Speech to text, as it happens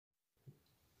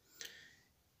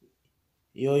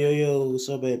Yo, what's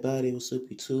up, everybody? What's up,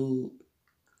 YouTube?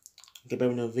 Get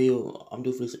back in the video. I'm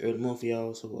doing for this early month,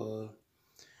 y'all. So,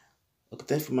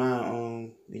 thanks for my,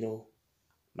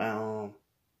 my,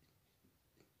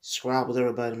 subscribers,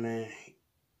 everybody, man.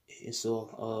 And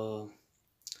so,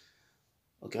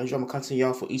 I drop my content,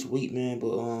 y'all, for each week, man.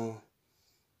 But,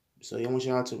 so I want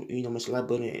y'all to, mash the like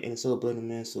button and the sub button,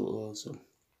 man. The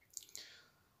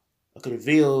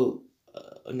video,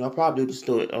 I'll probably just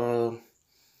do it,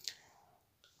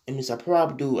 I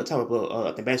probably do a type of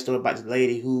the backstory about the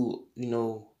lady who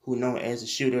known as the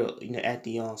shooter, at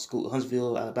the school,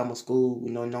 Huntsville, Alabama school,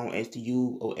 known as the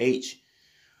UOH.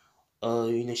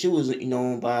 She was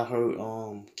known by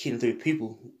her killing three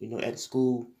people, at the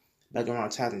school back around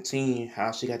 2010.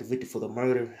 How she got convicted for the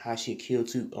murder, how she killed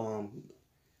two on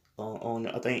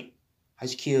I think how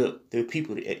she killed three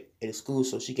people at the school.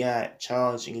 So she got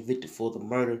charged and convicted for the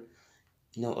murder,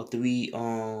 of three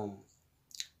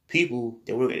people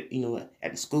that work at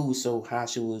at the school. So how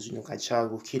she was got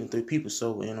charged with killing three people.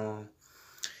 So and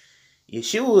yeah,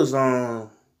 she was I'm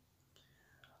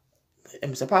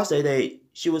supposed to say that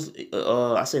she was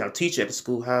I said a teacher at the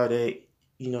school. How they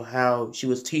how she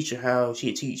was a teacher, how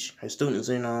she teach her students,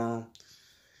 and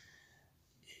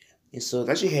so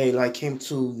that she had like came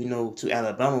to to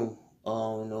Alabama.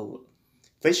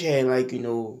 First she had like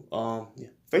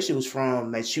first she was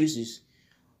from Massachusetts,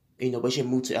 but she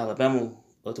moved to Alabama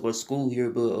to go to school here.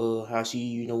 But how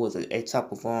she was a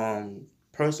type of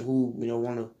person who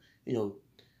wanna you know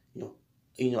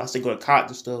you know I say go to college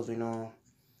and stuff. And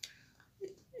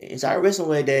so I read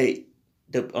somewhere that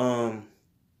that's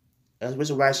the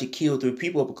reason why she killed three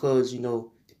people, because the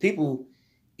people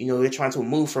they're trying to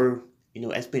move her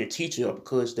as being a teacher,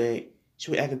 because she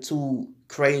was acting too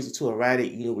crazy, too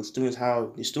erratic, with students.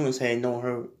 How the students had known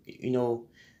her,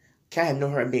 kind of know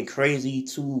her being crazy,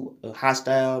 too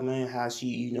hostile, man. How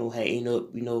she, had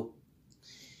ended up,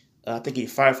 I think getting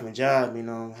fired from a job,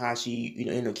 how she,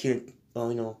 ended up killing,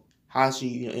 how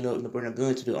she, ended up bringing a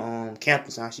gun to the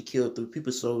campus, how she killed three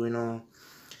people. So, and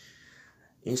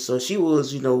so she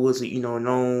was, was a,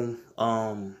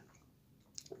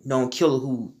 known killer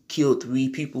who killed three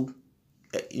people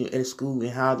in the school,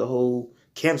 and how the whole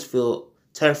campus felt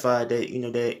terrified that,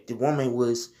 that the woman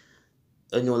was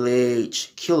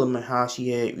alleged killer, and how she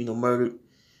had, murdered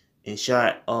and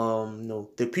shot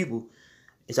the people.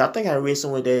 And so I think I read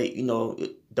somewhere that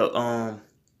the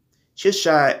she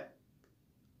shot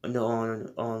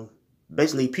on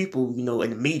basically people in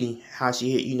the meeting, how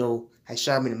she had had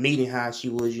shot him in the meeting, how she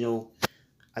was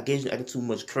I guess acting too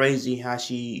much crazy, how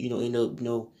she ended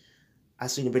up I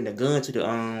seen her bring the gun to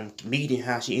the meeting,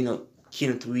 how she ended up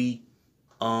killing three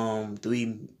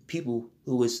people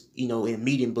who was in the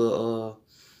meeting. But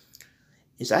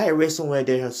and so I had read somewhere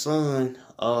that her son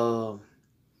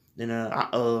then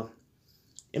I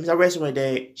read somewhere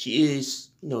that she is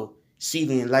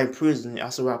receiving life prison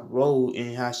also rock road,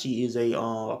 and how she is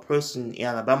a person in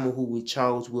Alabama who was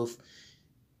charged with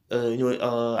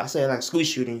I said like school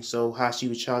shooting. So how she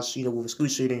was charged with a school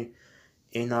shooting,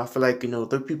 and I feel like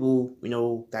three people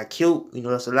got killed,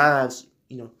 that's their lives,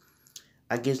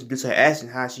 I guess due to her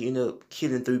accident, how she ended up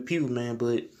killing three people, man.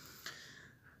 But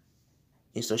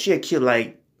and so she had killed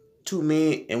like two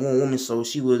men and one woman. So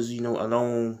she was a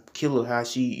lone killer. How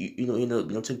she ended up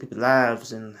taking people's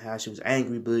lives, and how she was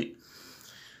angry. But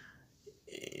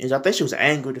and I think she was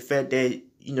angry at the fact that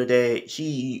that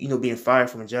she being fired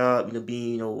from a job,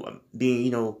 being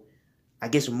being I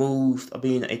guess removed of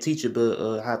being a teacher.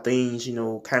 But how things kind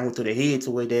of went to the head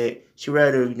to where that she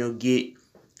rather get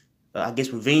I guess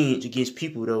revenge against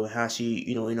people though, and how she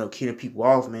ended up killing people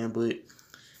off, man. But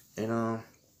and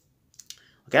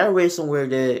like I read somewhere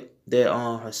that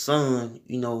her son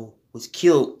was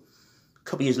killed a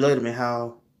couple years later, man.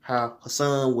 How her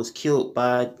son was killed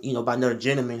by by another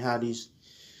gentleman. How these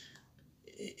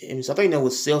and so I think that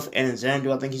was Seth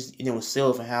Alexander. I think his name was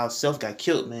Seth, and how Seth got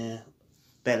killed, man.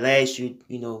 That last year,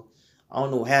 I don't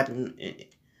know what happened.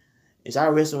 It's I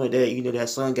read somewhere that that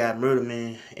son got murdered,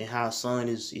 man, and how his son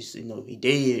is he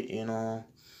dead,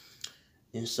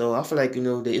 and so I feel like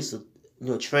that it's a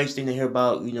tragic thing to hear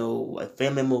about a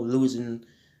family member losing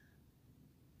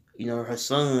her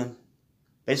son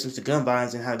basically to gun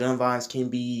violence, and how gun violence can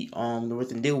be the worst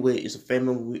thing to deal with. It's a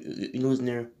family member losing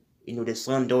their their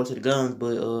son daughter to the guns.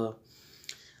 But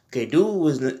okay, dude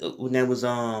was name was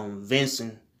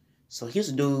Vincent. So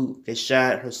he's the dude that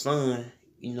shot her son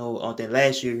on that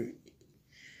last year.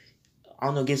 I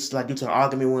don't know, I guess like due to the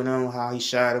argument went on, how he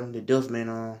shot him, the death,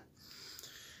 man.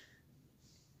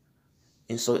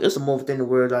 And so it's a more thing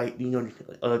where like I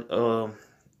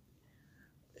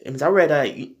read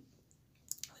that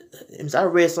I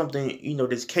read something,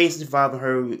 this case involving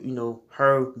her,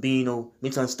 her being,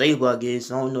 mentally unstable. I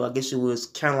guess I don't know. I guess she was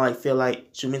kind of like feel like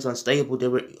she was mentally unstable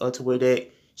to where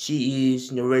that she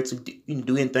is, ready to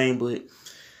do anything. But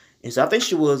and so I think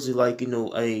she was like,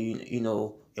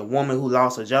 a woman who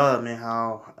lost her job, man.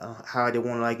 How they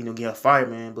want to like get her fired,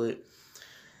 man. But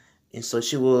and so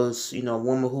she was, a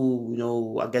woman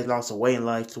who, I guess lost her way in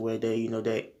life to where they,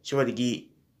 that she ready to get,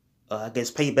 I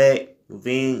guess, payback,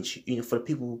 revenge, for the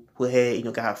people who had,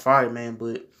 got her fired, man.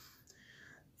 But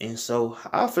and so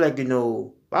I feel like, if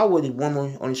I was a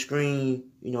woman on the screen,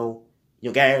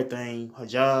 got everything, her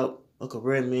job, her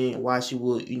career, man, why she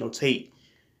would, take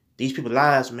these people's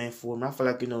lives, man, for them. I feel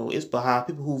like, it's behind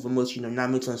people who very much, not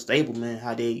mentally unstable, man,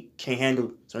 how they can't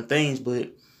handle certain things.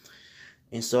 But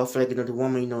and so I feel like, the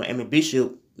woman, Amy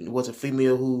Bishop was a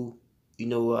female who,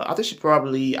 I think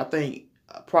probably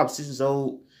 6 years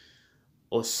old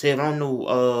or 7. I don't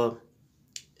know.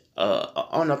 I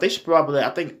don't know. I think she probably,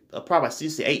 probably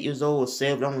 68 years old or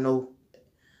 7. I don't know.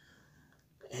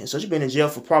 And so she been in jail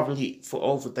for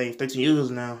over 13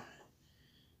 years now.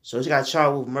 So she got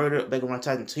charged with murder back around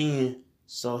 2010.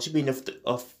 So she been there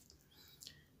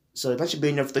so I think she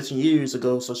been there for 13 years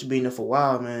ago. So she been there for a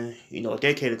while, man. A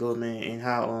decade ago, man. And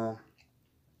how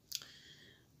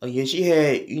yeah, she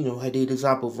had had the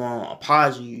example of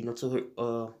apology, to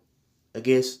her I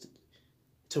guess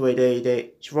to where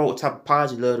that she wrote a type of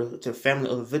apology letter to the family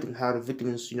of the victim, how the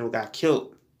victims, got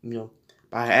killed,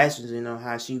 by her actions,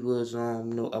 how she was, a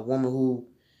woman who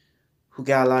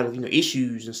got a lot of,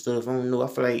 issues and stuff. I don't know. I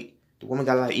feel like the woman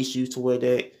got a lot of issues to where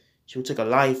that she took her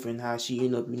life and how she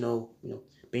ended up,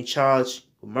 being charged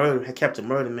with murder, had captured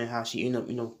murder, man, how she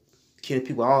ended up, killing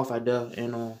people off out there.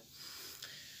 And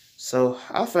so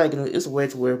I feel like it's a way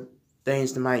to where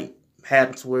things that might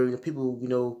happen to where people,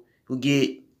 who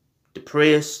get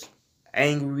depressed,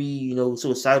 angry,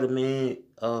 suicidal, man,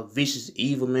 vicious,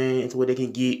 evil, man, to where they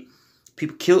can get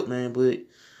people killed, man. But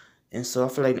and so I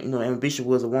feel like Ambition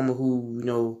was a woman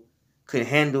who couldn't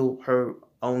handle her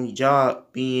own job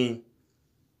being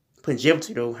put in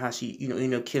jeopardy, though. How she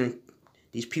ended up killing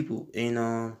these people,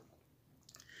 and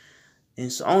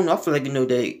so I don't know. I feel like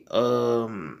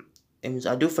that and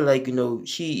I do feel like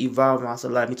she evolved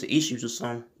myself like mental issues or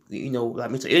something.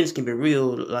 Like mental illness can be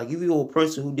real. Like if you're a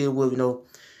person who deal with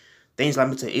things like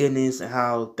mental illness and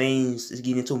how things is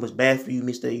getting too much bad for you,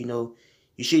 Mister. You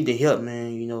should get help,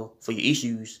 man. For your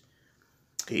issues.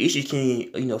 Cause issues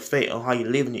can affect on how you're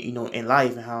living it, in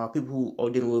life, and how people who are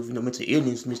dealing with mental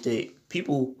illness, Mister.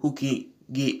 People who can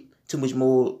get too much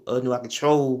more out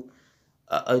control,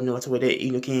 to where they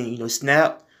can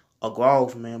snap or go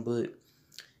off, man. But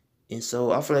and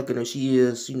so I feel like she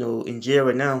is in jail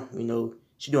right now.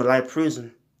 She doing life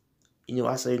prison.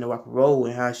 I say like parole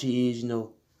and how she is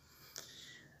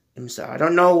and so I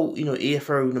don't know if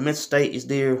her mental state is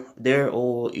there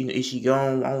or is she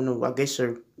gone? I don't know. I guess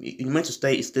her mental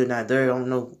state is still not there. I don't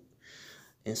know.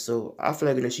 And so I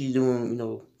feel like she's doing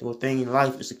the thing in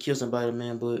life is to kill somebody,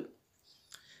 man. But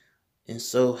and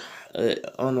so I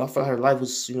don't know. I feel like her life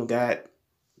was got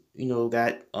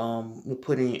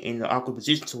put in the awkward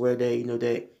position to where they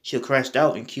that she crashed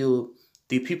out and killed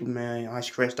 3 people, man. How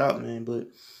she crashed out, man. But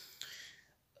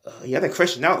yeah, I think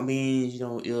crashing out means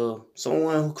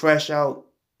someone who crash out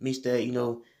means that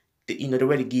they're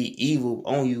ready to get evil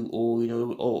on you, or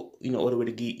or they're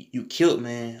ready to get you killed,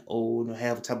 man, or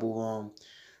have a type of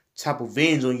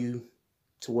vengeance on you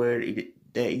to where that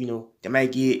they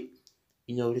might get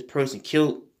this person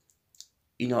killed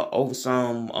over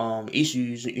some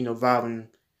issues involving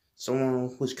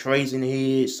someone who's crazy in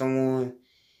the head, someone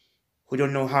who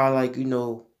don't know how like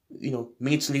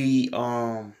mentally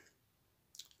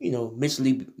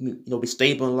mentally be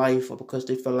stable in life, or because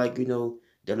they feel like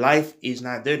their life is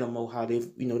not there no more, how they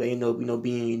they end up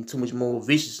being too much more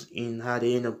vicious in how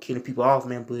they end up killing people off,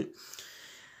 man. But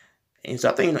and so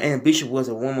I think Ambition was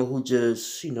a woman who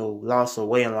just lost her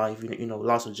way in life,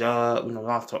 lost her job,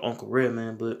 lost her own career,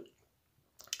 man. But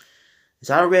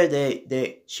so I read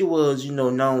that she was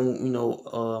known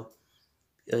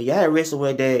yeah, I read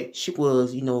somewhere that she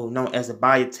was known as a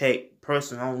biotech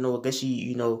person. I don't know, I guess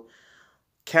she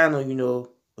kind of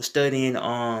was studying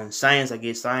science, I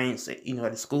guess science at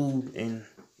the school, and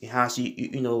how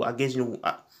she I guess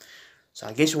so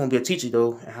I guess she won't be a teacher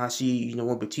though, and how she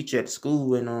won't be a teacher at the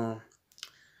school. And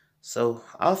so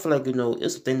I feel like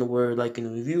it's a thing to where like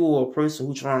if you are a person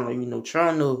who trying to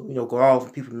trying to go off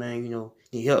with people, man,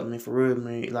 need help, man, for real,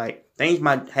 man. Like things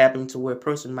might happen to where a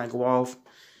person might go off,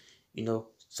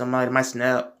 somebody might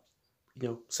snap,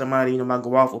 somebody might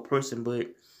go off a person.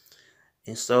 But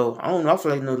and so I don't know. I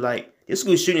feel like like these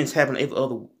school shootings happen every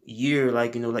other year.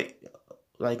 Like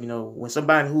like, when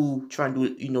somebody who trying to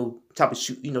do, type of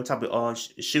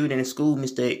shooting in school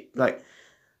mistake,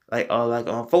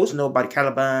 folks know about the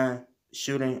Columbine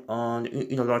shooting on,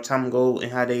 a long time ago,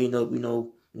 and how they end up,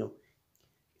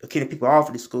 killing people off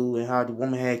of the school, and how the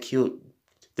woman had killed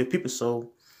the people.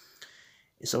 So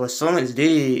her son is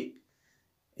dead,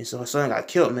 and so her son got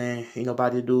killed, man. By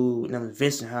the dude named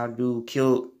Vincent, how the dude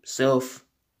killed Seth.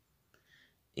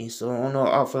 And so I don't know.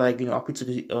 I feel like, I picture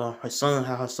her son,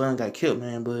 how her son got killed,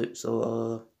 man. But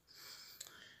so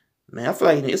man, I feel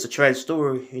like it's a tragic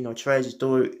story. Tragic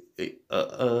story.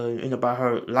 About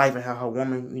her life, and how her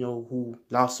woman, who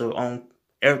lost her own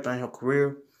everything, her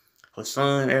career, her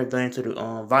son, everything, to the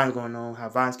violence going on. How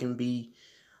violence can be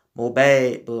more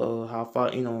bad, but how far,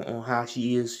 on how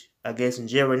she is, I guess, in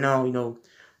jail right now.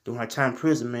 Doing her time in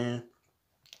prison, man.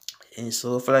 And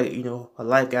so I feel like, her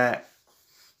life got,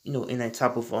 in that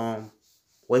type of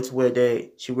way to where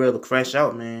that she rather crash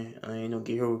out, man.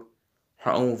 Get her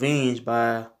own revenge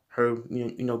by her,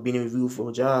 being interviewed for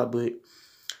a job. But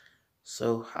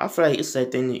so I feel like it's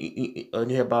that thing to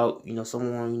hear about,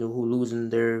 someone, who losing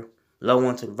their loved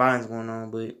one to the violence going on.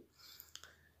 But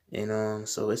and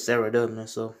so it's sad right up, man.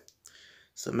 So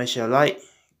make sure you like,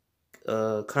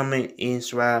 comment, and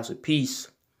subscribe. So peace.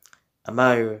 I'm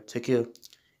out here. Take care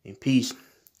and peace.